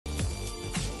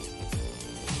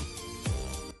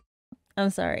I'm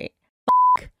sorry.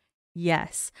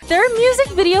 Yes. Their music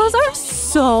videos are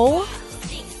so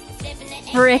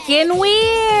freaking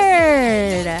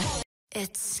weird.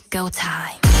 It's go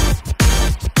time. 1,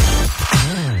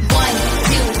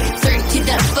 2, 3 to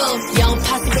the full. Young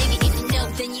posse, baby, if you know,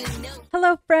 then you know.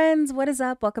 Hello friends, what is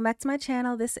up? Welcome back to my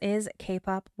channel. This is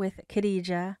K-pop with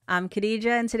Khadija. I'm Khadija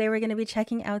and today we're going to be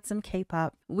checking out some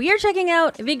K-pop. We are checking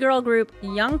out the girl group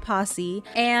Young Posse,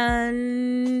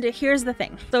 and here's the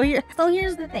thing. So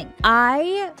here's the thing.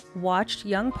 I watched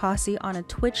Young Posse on a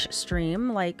Twitch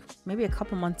stream like maybe a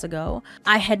couple months ago.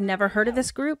 I had never heard of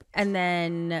this group, and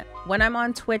then when I'm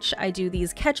on Twitch, I do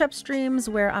these catch-up streams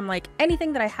where I'm like,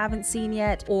 anything that I haven't seen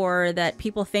yet or that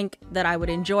people think that I would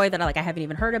enjoy that I haven't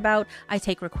even heard about, I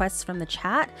take requests from the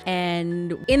chat,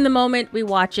 and in the moment we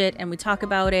watch it and we talk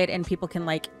about it, and people can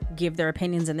like give their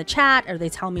opinions in the chat, or they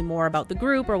tell me more about the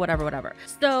group or whatever.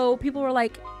 So people were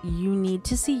like, you need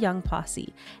to see Young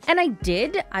Posse, and I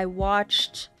did. I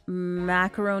watched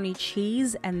Macaroni,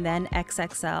 Cheese, and then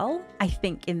XXL, I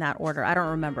think, in that order. I don't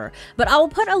remember, but I will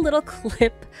put a little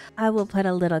clip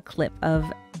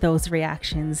of those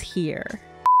reactions here.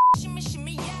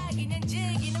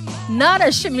 Not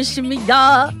a shimmy shimmy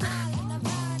ya.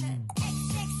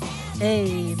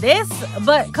 Hey, this,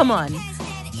 but come on.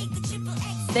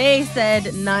 They said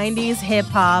 90s hip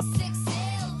hop.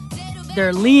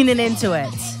 They're leaning into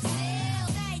it.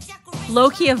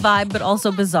 Low-key a vibe, but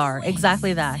also bizarre.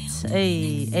 Exactly that.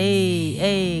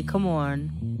 Hey, come on.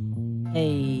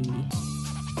 Hey.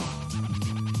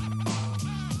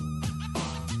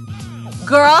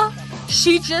 Girl,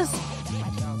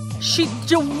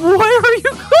 where are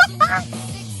you going?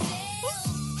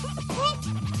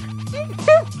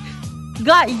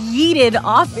 Got yeeted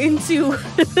off into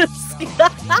the sky.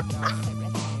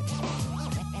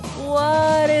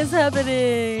 What is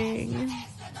happening?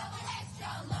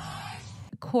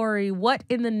 Corey, what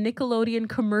in the Nickelodeon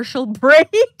commercial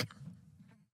break?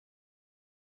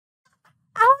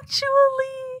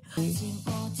 Actually.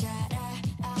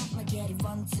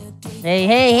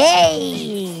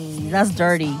 Hey. That's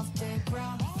dirty.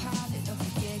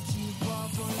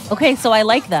 Okay, so I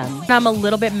like them. I'm a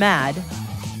little bit mad.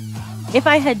 If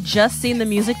I had just seen the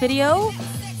music video,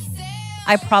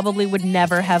 I probably would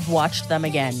never have watched them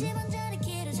again.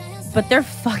 But they're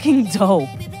fucking dope.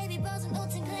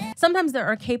 Sometimes there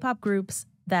are K-pop groups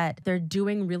that they're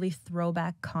doing really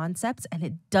throwback concepts and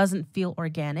it doesn't feel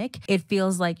organic. It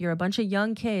feels like you're a bunch of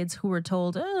young kids who were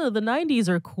told, oh, the 90s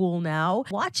are cool now.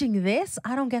 Watching this,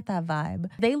 I don't get that vibe.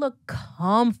 They look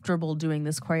comfortable doing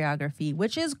this choreography,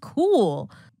 which is cool.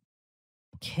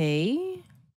 Okay.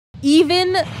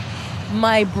 Even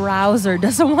my browser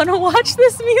doesn't want to watch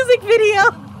this music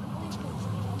video.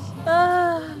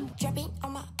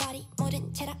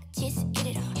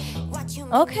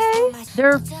 Okay,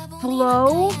 their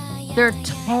flow, their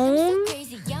tone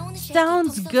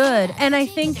sounds good. And I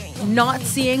think not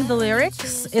seeing the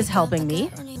lyrics is helping me.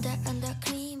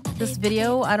 This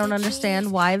video, I don't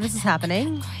understand why this is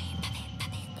happening.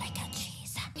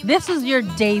 This is your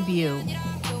debut.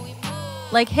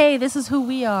 Like, hey, this is who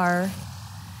we are.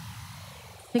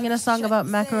 Singing a song about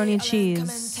macaroni and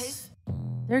cheese.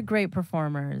 They're great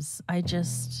performers. I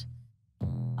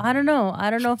don't know. I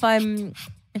don't know if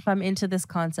I'm into this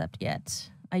concept yet.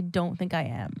 I don't think I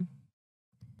am.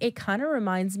 It kind of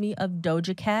reminds me of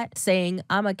Doja Cat saying,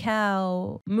 I'm a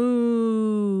cow,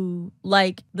 moo.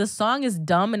 Like, the song is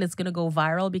dumb and it's gonna go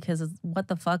viral because it's, what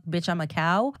the fuck, bitch, I'm a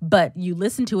cow. But you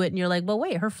listen to it and you're like, well,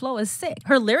 wait, her flow is sick.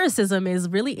 Her lyricism is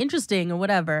really interesting or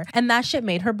whatever. And that shit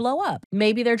made her blow up.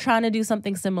 Maybe they're trying to do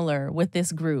something similar with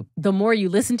this group. The more you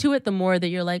listen to it, the more that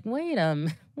you're like, wait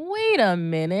a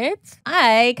minute.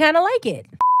 I kind of like it.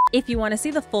 If you want to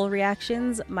see the full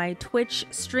reactions, my Twitch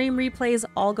stream replays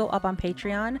all go up on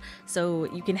Patreon.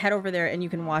 So you can head over there and you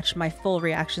can watch my full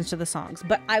reactions to the songs.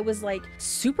 But I was like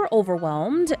super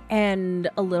overwhelmed and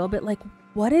a little bit like,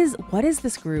 what is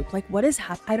this group? Like, what is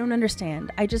happening? I don't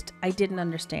understand. I didn't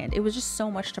understand. It was just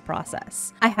so much to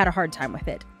process. I had a hard time with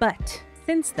it. But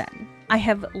since then, I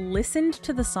have listened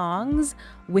to the songs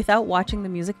without watching the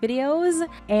music videos,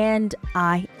 and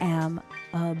I am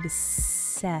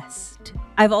obsessed.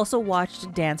 I've also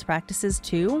watched dance practices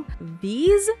too.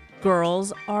 These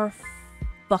girls are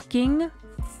fucking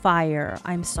fire.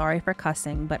 I'm sorry for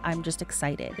cussing, but I'm just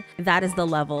excited. That is the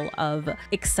level of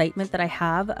excitement that I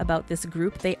have about this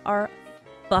group. They are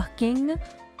fucking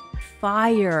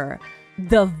fire.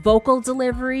 The vocal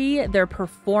delivery, their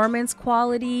performance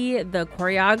quality, the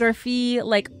choreography,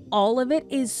 like all of it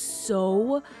is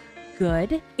so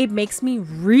good. It makes me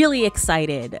really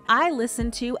excited. I listen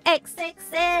to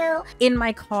XXL in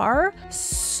my car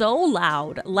so so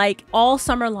loud. Like all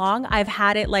summer long, I've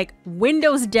had it like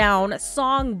windows down,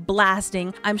 song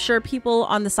blasting. I'm sure people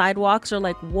on the sidewalks are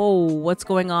like, whoa, what's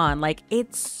going on? Like,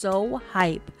 it's so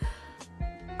hype.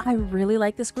 I really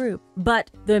like this group, but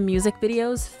the music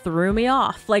videos threw me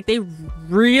off. Like, they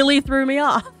really threw me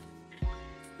off.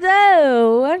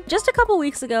 So, just a couple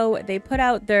weeks ago, they put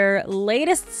out their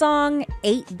latest song,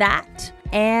 Ain't That,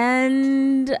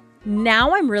 and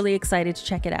now I'm really excited to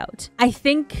check it out. I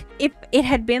think if it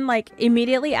had been like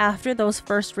immediately after those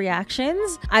first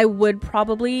reactions, I would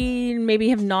probably maybe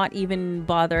have not even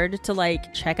bothered to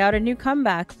like check out a new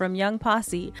comeback from Young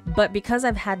Posse. But because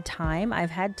I've had time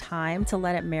to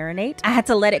let it marinate. I had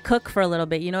to let it cook for a little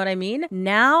bit, you know what I mean?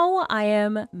 Now I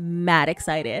am mad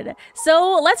excited.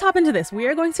 So let's hop into this. We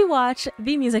are going to watch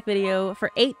the music video for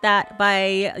Ain't That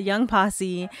by Young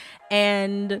Posse,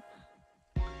 and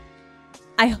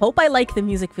I hope I like the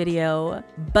music video,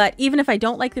 but even if I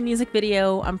don't like the music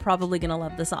video, I'm probably gonna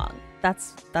love the song.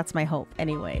 That's my hope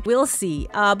anyway. We'll see.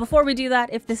 Before we do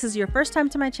that, if this is your first time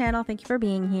to my channel, thank you for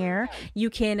being here.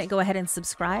 You can go ahead and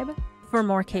subscribe for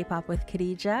more K-pop with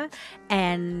Khadija,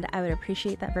 and I would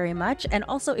appreciate that very much. And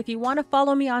also, if you want to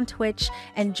follow me on Twitch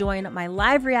and join my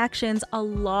live reactions, a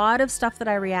lot of stuff that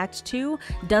I react to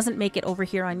doesn't make it over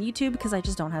here on YouTube because I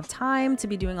just don't have time to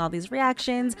be doing all these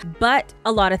reactions, but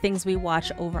a lot of things we watch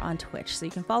over on Twitch. So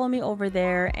you can follow me over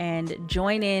there and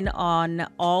join in on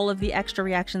all of the extra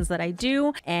reactions that I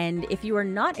do. And if you are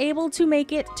not able to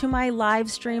make it to my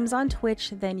live streams on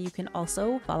Twitch, then you can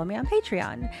also follow me on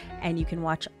Patreon and you can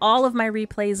watch all of my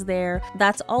replays there.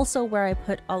 That's also where I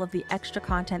put all of the extra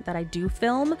content that I do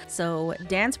film. So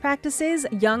dance practices,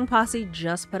 Young Posse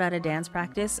just put out a dance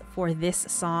practice for this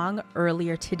song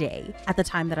earlier today at the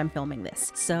time that I'm filming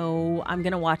this. So I'm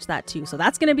gonna watch that too. So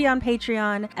that's gonna be on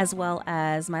Patreon, as well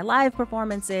as my live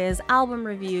performances, album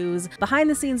reviews, behind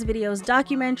the scenes videos,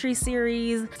 documentary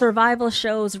series, survival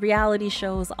shows, reality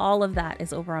shows, all of that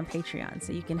is over on Patreon.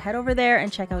 So you can head over there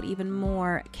and check out even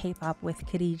more K-pop with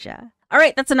Khadija. All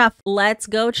right, that's enough. Let's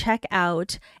go check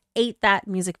out Ain't That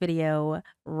music video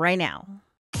right now.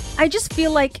 I just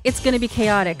feel like it's gonna be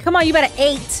chaotic. Come on, you better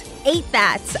ain't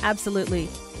that. Absolutely.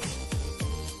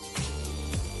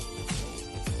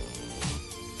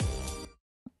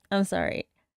 I'm sorry.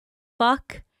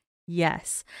 Fuck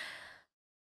yes.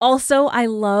 Also, I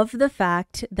love the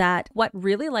fact that what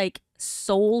really like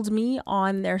sold me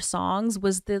on their songs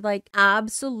was the like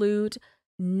absolute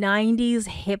 90s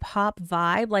hip hop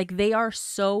vibe. Like, they are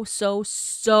so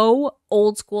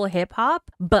old school hip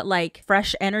hop, but like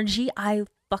fresh energy. I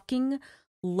fucking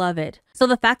love it. So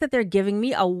the fact that they're giving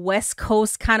me a West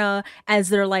Coast kind of, as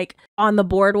they're like on the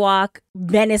boardwalk,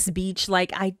 Venice Beach,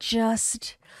 like I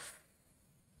just,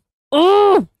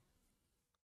 oh,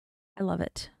 I love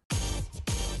it.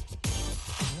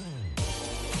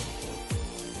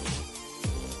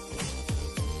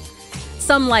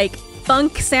 Some like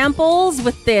funk samples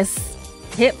with this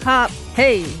hip hop.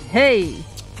 Hey, hey.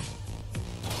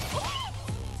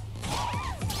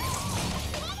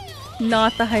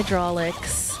 Not the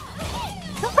hydraulics.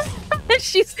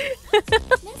 She's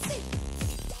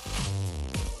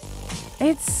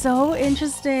It's so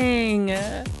interesting.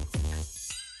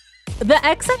 The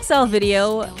XXL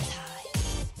video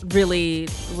really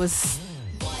was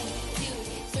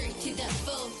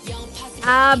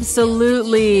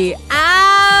absolutely.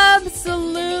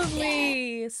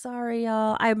 Sorry,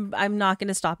 y'all. I'm not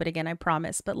gonna stop it again, I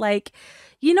promise. But like,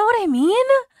 you know what I mean?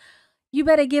 You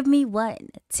better give me 1,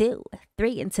 2,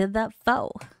 3 into the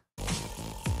 4.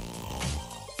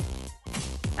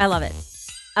 I love it.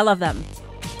 I love them.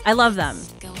 I love them.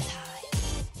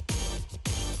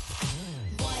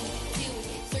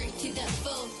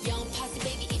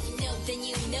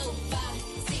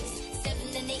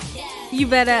 You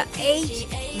better hate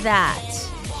that.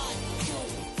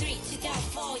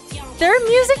 Their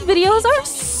music videos are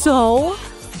so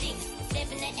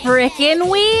freaking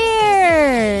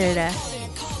weird.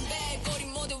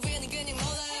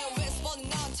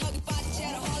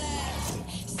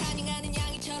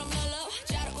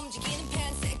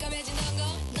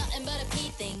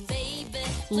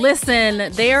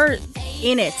 Listen, they're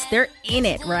in it. They're in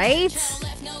it, right?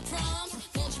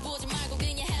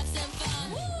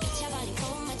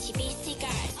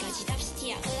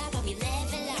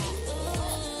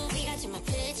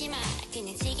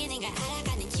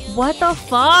 What the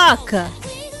fuck?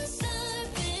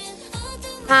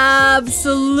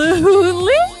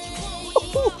 Absolutely.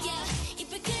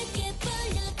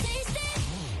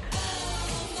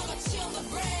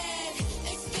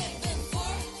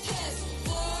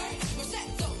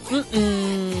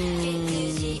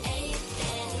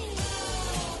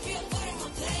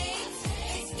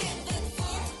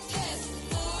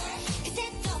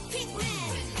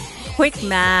 Quick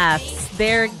maths.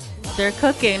 They're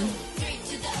cooking.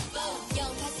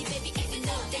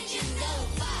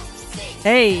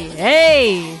 Hey,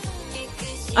 hey!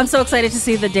 I'm so excited to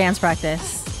see the dance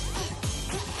practice.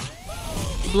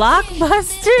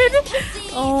 Blockbusted?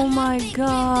 Oh my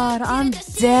god, I'm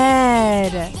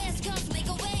dead.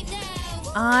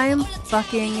 I'm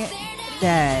fucking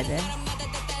dead.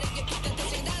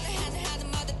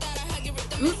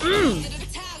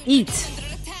 Eat.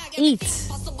 Eat.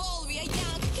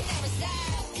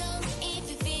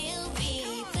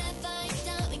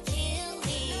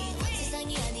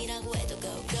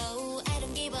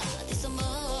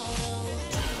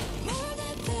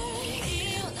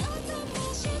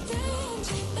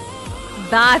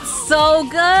 That's so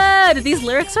good! These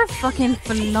lyrics are fucking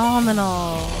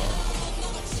phenomenal.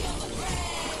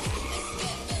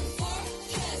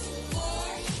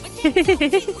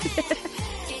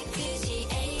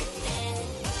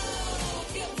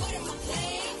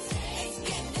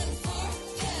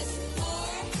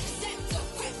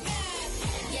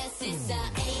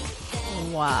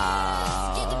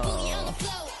 Wow.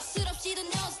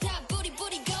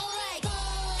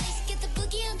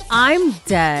 I'm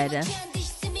dead.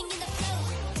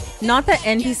 Not that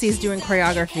NPC's doing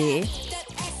choreography.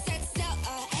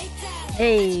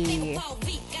 Hey.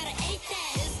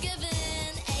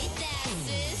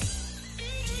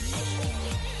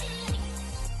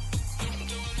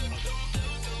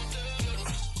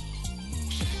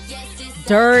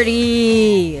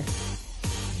 Dirty.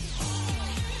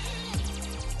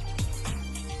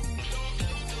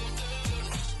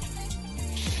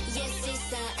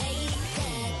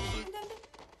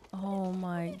 Oh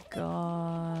my god.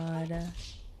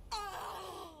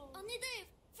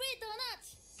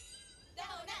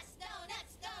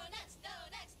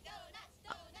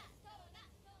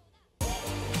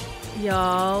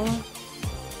 Y'all.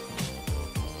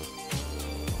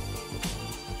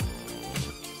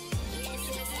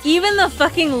 Even the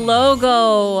fucking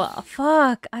logo.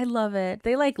 Fuck, I love it.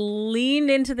 They like leaned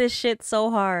into this shit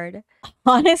so hard.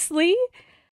 Honestly,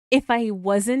 if I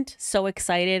wasn't so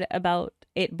excited about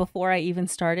it before I even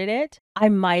started it, I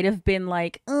might have been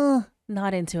like,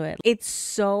 not into it. It's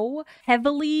so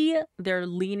heavily, they're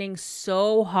leaning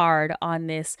so hard on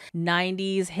this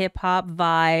 90s hip hop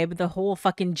vibe, the whole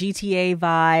fucking GTA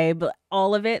vibe,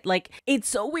 all of it. Like, it's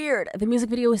so weird. The music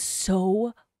video is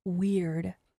so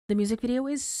weird. The music video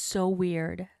is so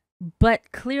weird.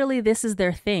 But clearly this is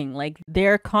their thing. Like,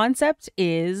 their concept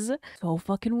is so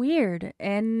fucking weird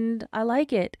and I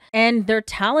like it. And they're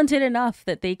talented enough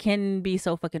that they can be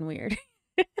so fucking weird.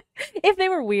 If they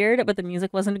were weird, but the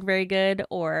music wasn't very good,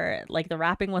 or like the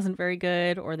rapping wasn't very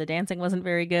good, or the dancing wasn't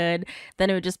very good, then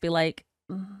it would just be like,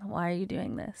 why are you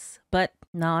doing this? But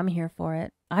no, I'm here for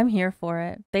it. I'm here for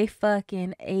it. They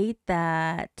fucking ate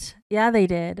that. Yeah, they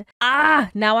did.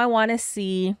 Now I want to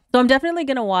see. So I'm definitely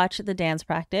going to watch the dance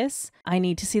practice. I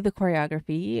need to see the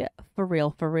choreography for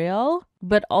real.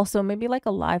 But also maybe like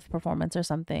a live performance or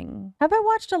something. Have I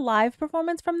watched a live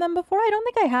performance from them before? I don't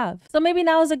think I have. So maybe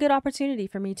now is a good opportunity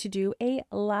for me to do a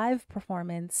live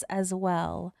performance as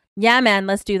well. Yeah, man,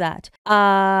 let's do that.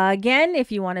 Again, if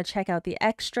you want to check out the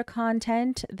extra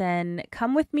content, then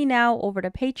come with me now over to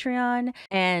Patreon,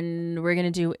 and we're going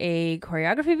to do a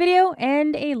choreography video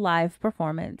and a live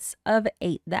performance of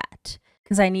Ate That,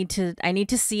 because I need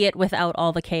to see it without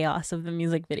all the chaos of the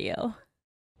music video.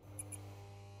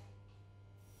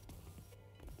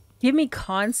 Give me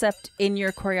concept in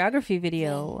your choreography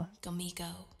video.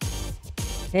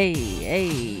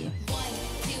 Hey.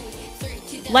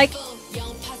 Like,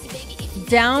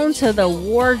 down to the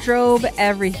wardrobe,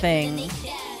 everything.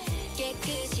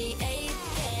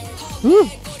 Ooh.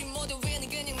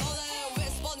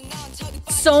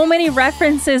 So many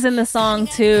references in the song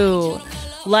too.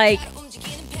 Like,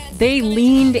 they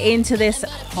leaned into this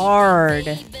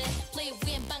hard.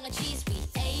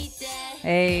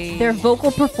 Hey. Their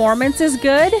vocal performance is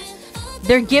good.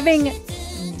 They're giving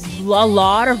a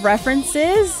lot of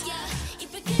references,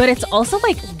 but it's also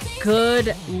like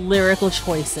good lyrical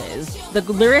choices. The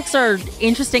lyrics are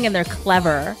interesting and they're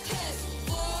clever.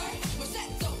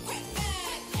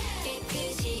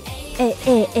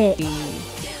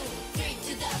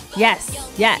 Yes.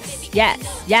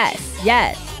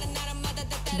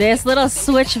 This little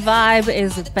switch vibe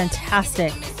is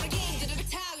fantastic.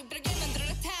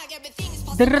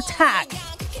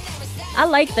 I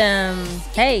like them.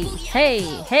 Hey. Hey.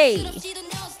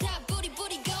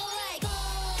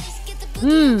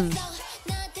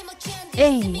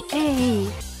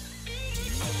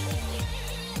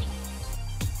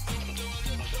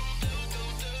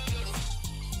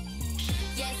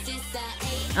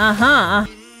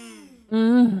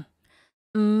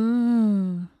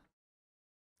 I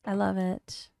love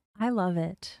it. I love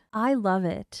it. I love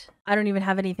it. I don't even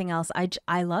have anything else.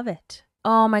 I love it.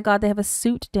 Oh my God, they have a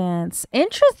suit dance.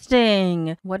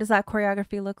 Interesting. What does that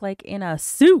choreography look like in a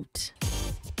suit?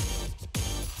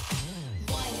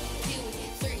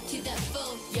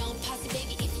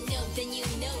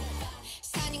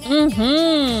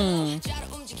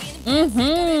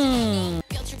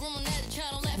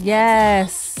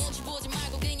 Yes.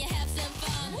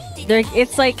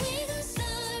 It's like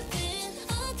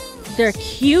they're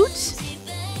cute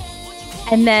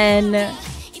and then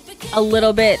a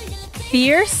little bit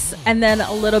fierce and then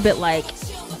a little bit like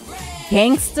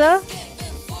gangsta.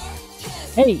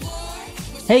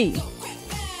 Hey,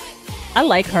 I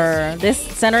like her. This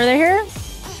center here.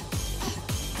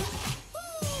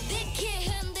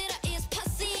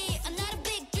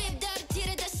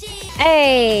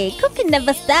 Hey, cooking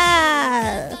never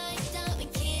stop.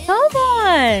 Come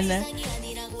on.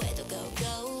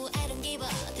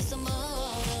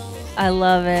 I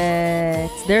love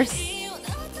it.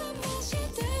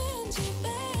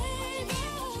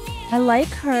 I like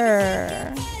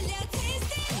her.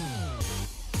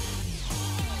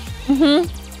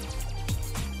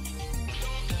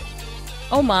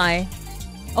 Oh my.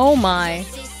 Oh my.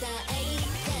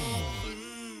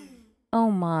 Oh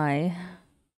my.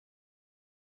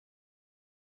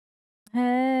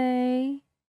 Hey.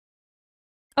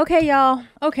 Okay, y'all.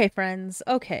 Okay, friends.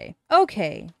 Okay.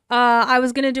 I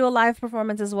was gonna do a live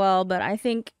performance as well, but I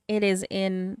think it is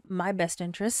in my best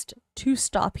interest to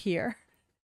stop here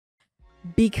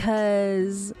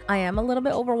because I am a little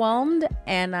bit overwhelmed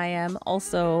and I am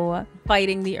also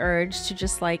fighting the urge to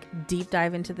just like deep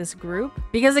dive into this group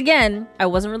because again, I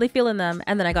wasn't really feeling them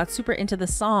and then I got super into the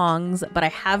songs, but I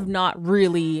have not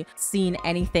really seen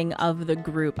anything of the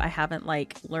group. I haven't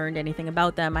like learned anything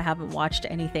about them. I haven't watched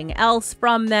anything else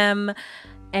from them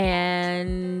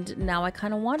and now I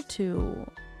kind of want to.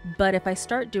 But if I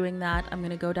start doing that, I'm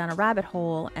gonna go down a rabbit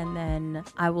hole and then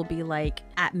I will be like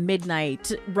at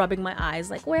midnight rubbing my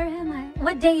eyes like, where am I?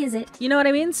 What day is it? You know what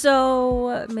I mean?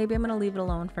 So maybe I'm gonna leave it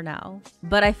alone for now.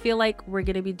 But I feel like we're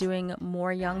gonna be doing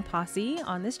more Young Posse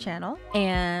on this channel.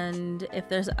 And if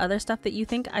there's other stuff that you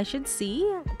think I should see,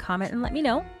 comment and let me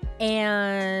know.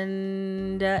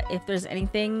 And if there's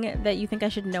anything that you think I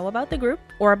should know about the group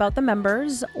or about the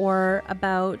members or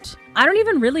about, I don't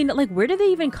even really know, like, where do they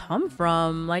even come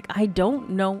from? Like, I don't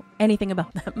know anything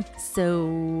about them.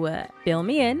 So fill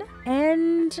me in.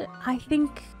 And I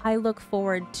think I look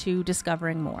forward to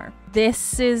discovering more.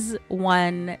 This is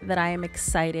one that I am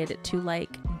excited to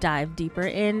like dive deeper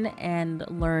in and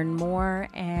learn more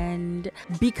and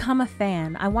become a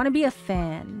fan. I want to be a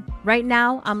fan. Right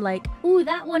now, I'm like, ooh,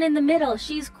 that one in the middle,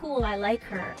 she's cool, I like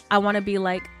her. I want to be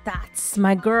like, that's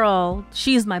my girl,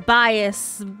 she's my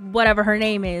bias, whatever her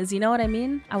name is, you know what I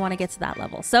mean? I want to get to that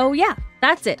level. So yeah,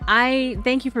 that's it. I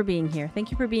thank you for being here. Thank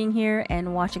you for being here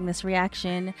and watching this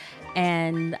reaction.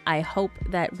 And I hope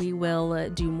that we will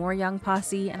do more Young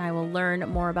Posse and I will learn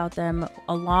more about them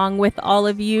along with all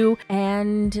of you.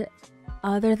 And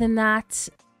other than that,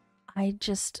 I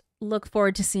just look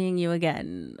forward to seeing you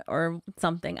again or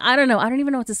something. I don't know. I don't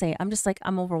even know what to say. I'm just like,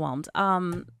 I'm overwhelmed.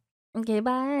 Okay,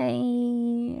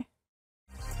 bye.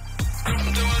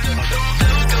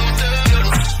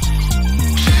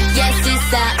 Yes,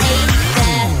 it's